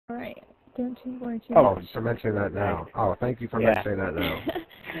Alright. Don't you worry too Oh, much. for mentioning that now. Oh, thank you for mentioning that now.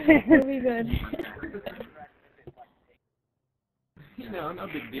 It'll be good. No, no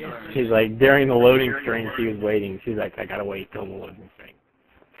big deal. She's like, during the loading screen, she was waiting. She's like, I gotta wait till the loading screen.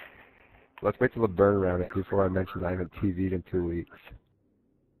 Let's wait till the burn around it before I mention I haven't TV'd in 2 weeks.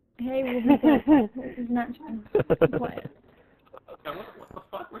 Hey, we'll be good. This is not true. Quiet. Yeah, what the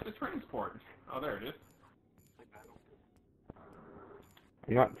fuck? Where's the transport? Oh, there it is.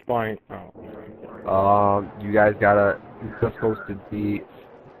 I'm not spawning. Oh. You guys gotta, you're supposed to be,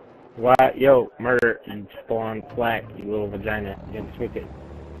 What? Yo, murder, you spawn flat, you little vagina. You didn't switch it.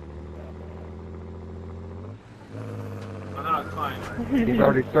 Oh, no, it's fine. he's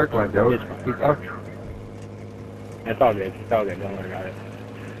already circling, dude. He's up. It's all good. It's all good. Don't worry about it.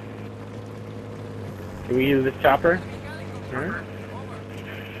 Can we use this chopper? Hmm?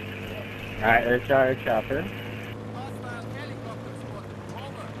 Alright, let's try our chopper.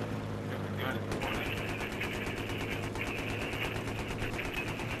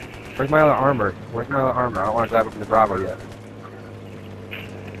 Where's my other armor? Where's my other armor? I don't want to drive up in the Bravo yet.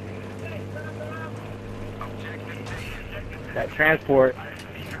 That transport.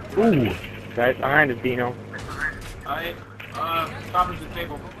 Ooh! Right behind us, Dino. Alright, chopper's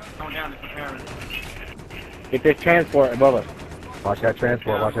disabled. Going down to preparing. Get this transport above us. Watch that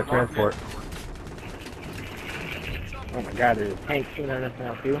transport, watch that transport. Oh my god, there's a tank shooting at us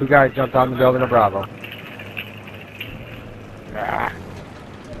now, too. 2 guys jumped on the building of Bravo. Ah.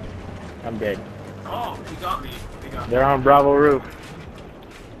 I'm dead. Oh, he got me. He got me. They're on Bravo roof.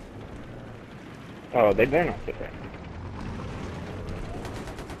 Oh, they better not sit there.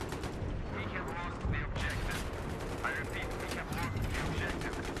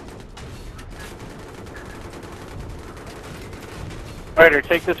 Ryder,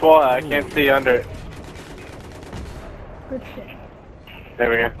 take this wall out. I can't see under it. Good shit. There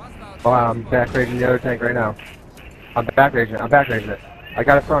we go. Oh, I'm back raging the other tank right now. I'm back raging it. I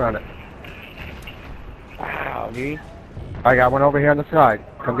got a front on it. Wow, dude. I got one over here on the side.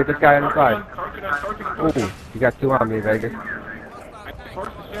 Come get this guy on the side. Ooh, you got 2 on me, Vegas. I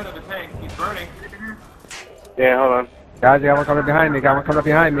torched the shit out of the tank. He's burning. Yeah, hold on. Guys, I got one coming up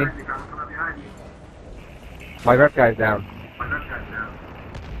behind me. My rep guy's down.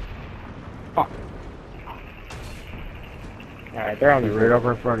 Fuck. Alright, they're on the He's roof. right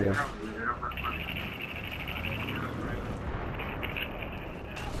over in front of you.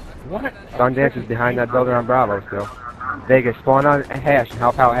 What? Sundance is behind that building on Bravo still. Vegas, spawn on Hash and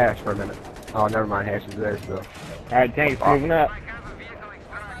help out Hash for a minute. Oh, never mind, Hash is there still. Alright, tank's moving up.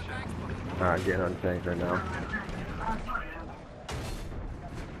 Alright, getting on the tank right now.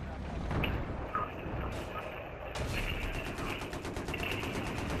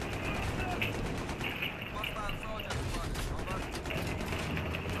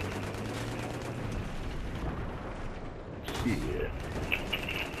 Shit.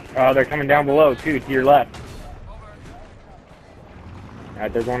 Oh, they're coming down below, too, to your left.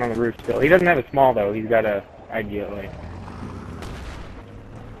 Alright, there's one on the roof still. He doesn't have a small, though. He's got a ideally.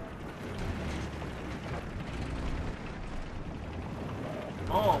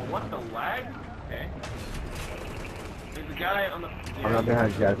 Oh, what the lag? Okay. There's a guy on the... I'm up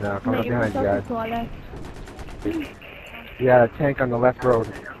behind you guys now. Coming up behind you guys. Toilet. Yeah, a tank on the left road.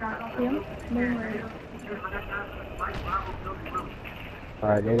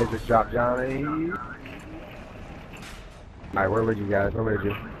 Alright, Nina just dropped Johnny. Alright, where were you guys? Where were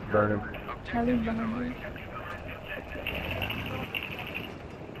you? Burning. Charlie's behind me.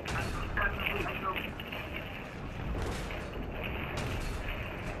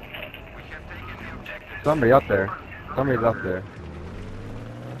 Somebody up there. Somebody's up there.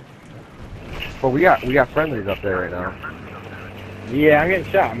 Well, we got friendlies up there right now. Yeah, I'm getting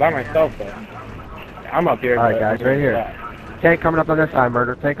shot. I'm by myself, though. I'm up here. Alright, guys, right here. Tank coming up on this side,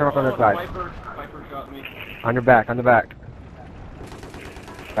 Murder. Tank coming up on this side. Viper got me. On your back, on the back.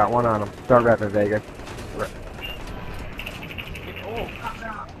 Got one on him. Start repping, Vegas.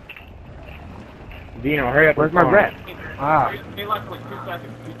 Dino, hurry up. Where's my rep? Ah. He left like 2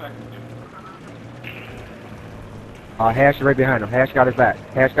 seconds. 2 seconds. Hash is right behind him. Hash got his back.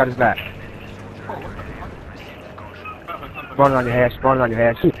 Hash got his back. Spawning on your Hash. Spawning on your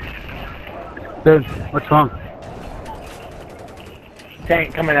Hash. Dude, what's wrong?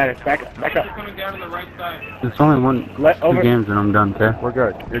 Tank coming at us. Back up. Back up. Coming down on the right side. It's only two games and I'm done, okay? We're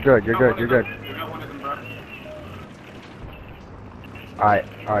good. You're good. You're good. You're good. We got one of them, bro. Alright,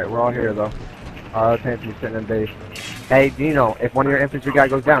 we're all here though. Our other tank's be sitting in base. Hey, Dino, if one of your infantry guy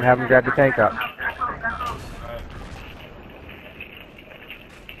goes down, have him grab the tank up.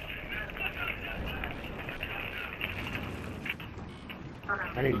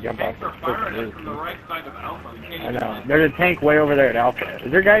 I need jump off Tanks the are firing freaking us from the roof. right side of Alpha. You can't I even know. There's a tank way over there at Alpha.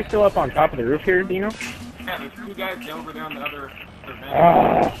 Is there guys still up on top of the roof here, Dino? Yeah, there's two guys over there on the other vent.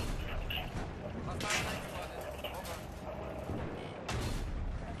 Ah.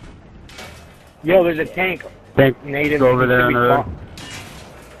 Yo, there's a tank. Tank Native over there on the road.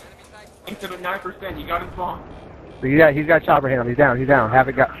 Tanks at 9%. You got him spawned. He's got chopper hit him. He's down. He's down.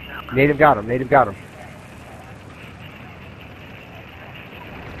 Native got him. Native got him.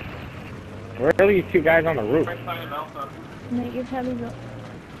 Where are these two guys on the roof? Right side of Alpha. Negative heavy's up.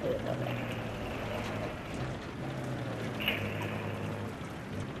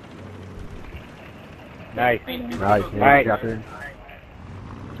 Nice. Nice. Right. Got in.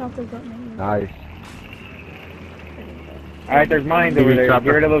 Chopper's up, negative. Nice. Alright, there's mines over there. Get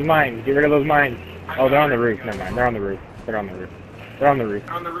rid of those mines. Get rid of those mines. Oh, they're on the roof. Never mind. They're on the roof. They're on the roof. They're on the roof.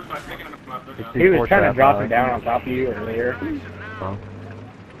 On the roof, I'm picking them up. He was trying to drop them down on top of you earlier. Oh.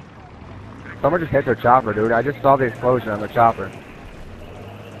 Someone just hit their chopper, dude. I just saw the explosion on the chopper.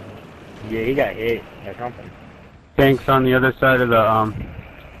 Yeah, he got hit by something. Tanks on the other side of the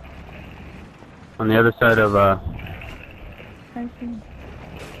on the other side of I see.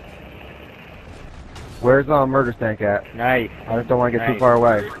 Where's Murder's tank at? Nice. I just don't want to get Nice. too far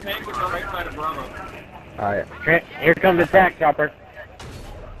away. Tank is on the right side of Bravo. Alright. Here comes the attack, Chopper.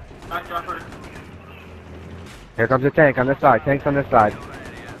 Back chopper. Here comes the tank on this side. Tank's on this side.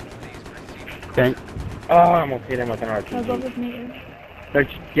 tank. Oh, I almost hit him with an I'll go RPG. with native. They're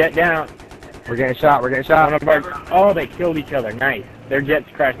jet down. We're getting shot. We're getting One shot. of our, oh, they killed each other. Nice. Their jets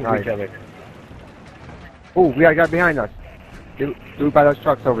crashed into Nice. each other. Ooh, we got a guy behind us. Dude by those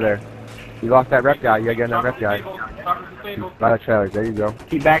trucks over there. You lost that rep guy. You gotta get in that rep guy. Chopper's disabled. By the trailers. There you go.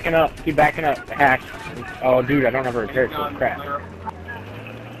 Keep backing up. Keep backing up. Hash. Oh, dude, I don't have a repair tool. Gone. Crap. Clear.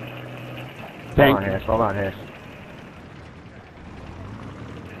 Hold on, Hash. Hold on, Hash.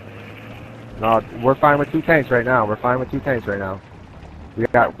 No, we're fine with 2 tanks right now. We're fine with 2 tanks right now. We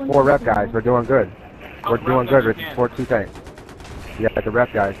got 4 rep guys. We're doing good. We're doing good with 2 tanks. We got the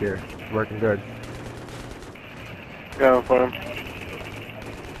rep guys here. It's working good. Going for him.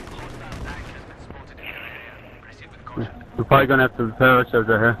 We're probably gonna have to repair ourselves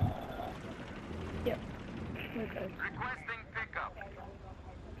right here. Yep. We're good.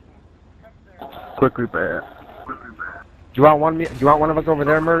 Quick repair. Do you want one? Do you want one of us over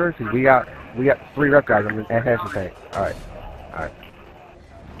there, Murder? Cause we got 3 rep guys on the Hash's tank. All right. All right.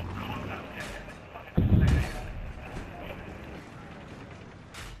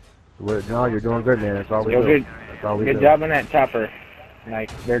 No, you're doing good, man. That's all we do. Good. That's all we Good do. job on that chopper.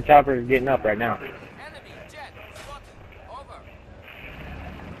 Nice. Their chopper is getting up right now.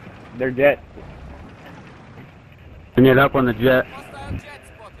 Their jet. We need help on the jet.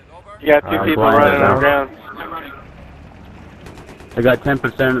 You got 2 people running on the ground. I got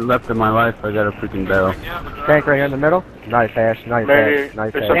 10% left of my life. I got a freaking barrel. Tank right here in the middle. Nice, Hash. Nice, Maybe Hash.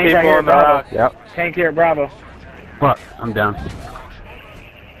 Nice, there's some Hash. Tank right people here, on the Bravo. rock. Yep. Tank here, Bravo. Fuck, I'm down.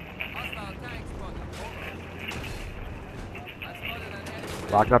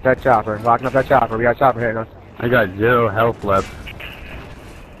 Locking up that chopper. Locking up that chopper. We got a chopper hitting us. I got 0 health left.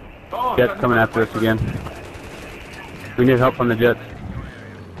 Oh, Jet's coming after us again. We need help on the jets.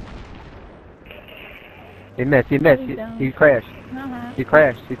 He missed. He missed. He crashed. He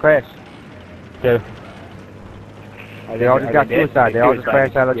crashed. He crashed. Okay. They all just got suicide. They all just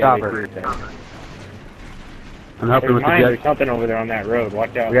crashed out of the chopper. I'm helping There's with the mines or jet. something over there on that road.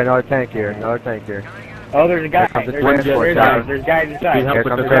 Watch out. We got another tank here. Another tank here. Oh, there's a guy. Here comes the There's, transport there's, chopper. there's guys inside. Need help Here with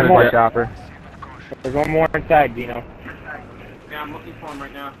comes the the There's one transport more. chopper. There's one more inside, Dino. Yeah, I'm looking for him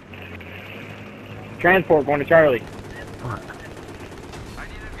right now. Transport going to Charlie. I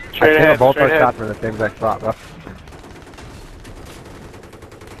Straight killed ahead, both straight our ahead. chopper the things I spot.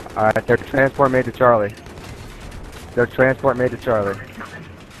 Alright, their transport made to Charlie. Their transport made to Charlie.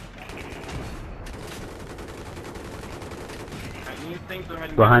 These things are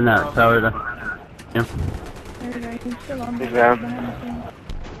heading Behind down that to Bravo. tower there. Yeah. There we go. He's still on He's the down. behind the scenes.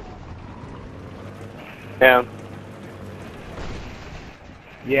 Down.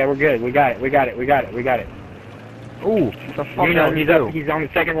 Yeah, we're good. We got it. We got it. We got it. We got it. Ooh, what the fuck Dino, did he's you up. do? He's on the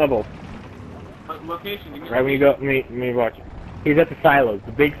second level. Location. Give me Right when you go, let me watch it. He's at the silos,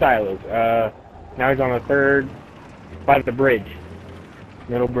 the big silos. Now he's on the third, by the bridge,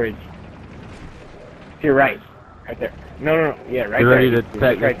 middle bridge. To your right, right there. No, yeah, right You're there. ready to He's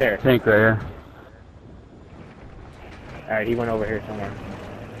attack right the there. tank right here. All right, he went over here somewhere.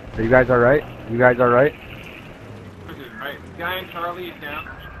 Are you guys alright? You guys alright? Right. Guy and Charlie is down.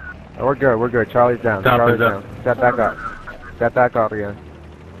 Oh, we're good. We're good. Charlie's down. Chopper's Charlie's up. down. Step back up. Step back up again.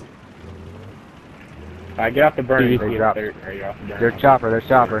 Alright, get off the burn. They dropped. There's chopper. There's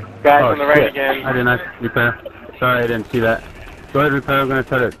chopper. Guys Oh, on the right shit. again. I did not repair. Sorry, I didn't see that. Go ahead, repair. I'm gonna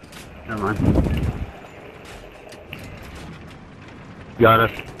try to. Never mind. Got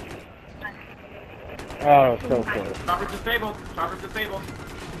us. Oh, so close. Chopper's disabled. Chopper's disabled.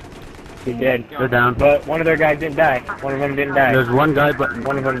 He did. They're down. But one of their guys didn't die. One of them didn't die. There's one guy, but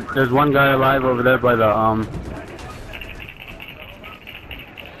One of them. there's one guy alive over there by the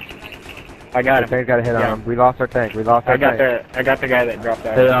I got The him. tank's got a hit Yeah. on him. We lost our tank. We lost our I got tank. the guy that dropped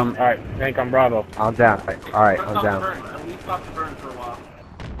out. Hey, Alright, tank on Bravo. I'm down. Alright, Let's I'm stop the down. burn. At least stop the burn for a while.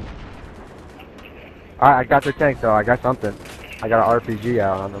 Alright, I got their tank though. I got something. I got an RPG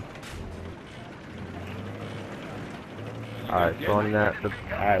out on them. Alright, throwing that.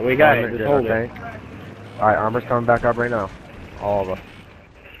 Alright, we got it. Just hold it. Alright, armor's coming back up right now. All of us.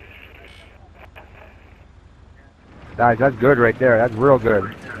 Guys, that's good right there. That's real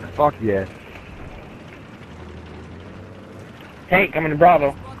good. Fuck yeah. Tank coming to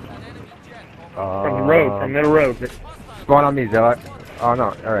Bravo. From the road, from middle road. Spawn on me, Zilla. Oh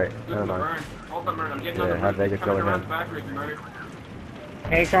no, alright. This Never is the mind. burn. Hold the burn. I'm getting Yeah, on the how'd they bridge. get Coming killed around again? the factory, murder.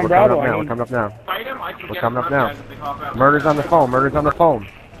 Tank's on We're Bravo. coming up now. I We're need... coming up now. Fight him. I can We're get coming the up left now. guys if they pop out. Murder's on the phone. Murder's on the phone.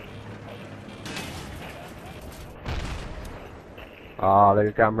 Oh, they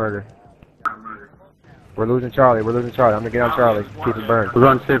just got murdered. We're losing Charlie. We're losing Charlie. I'm gonna get on Charlie. Keep it burned. we're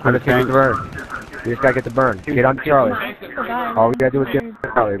going to save for I'm the gonna keep tank. the burn. We just gotta get the burn. Get on Charlie. All we gotta do is get on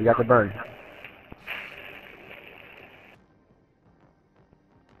Charlie. We got the burn.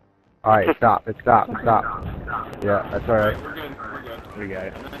 Alright, stop. It stopped. It stopped. Yeah, that's alright. We're good. We're good. We got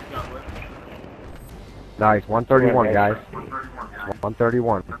it. Nice job, Whip. Nice. 131, guys.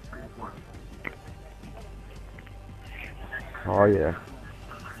 131. Oh, yeah.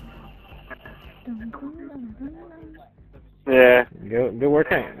 Yeah. Good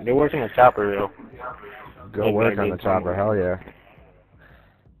working. Good working on chopper, though. Good work on the chopper. Hell yeah.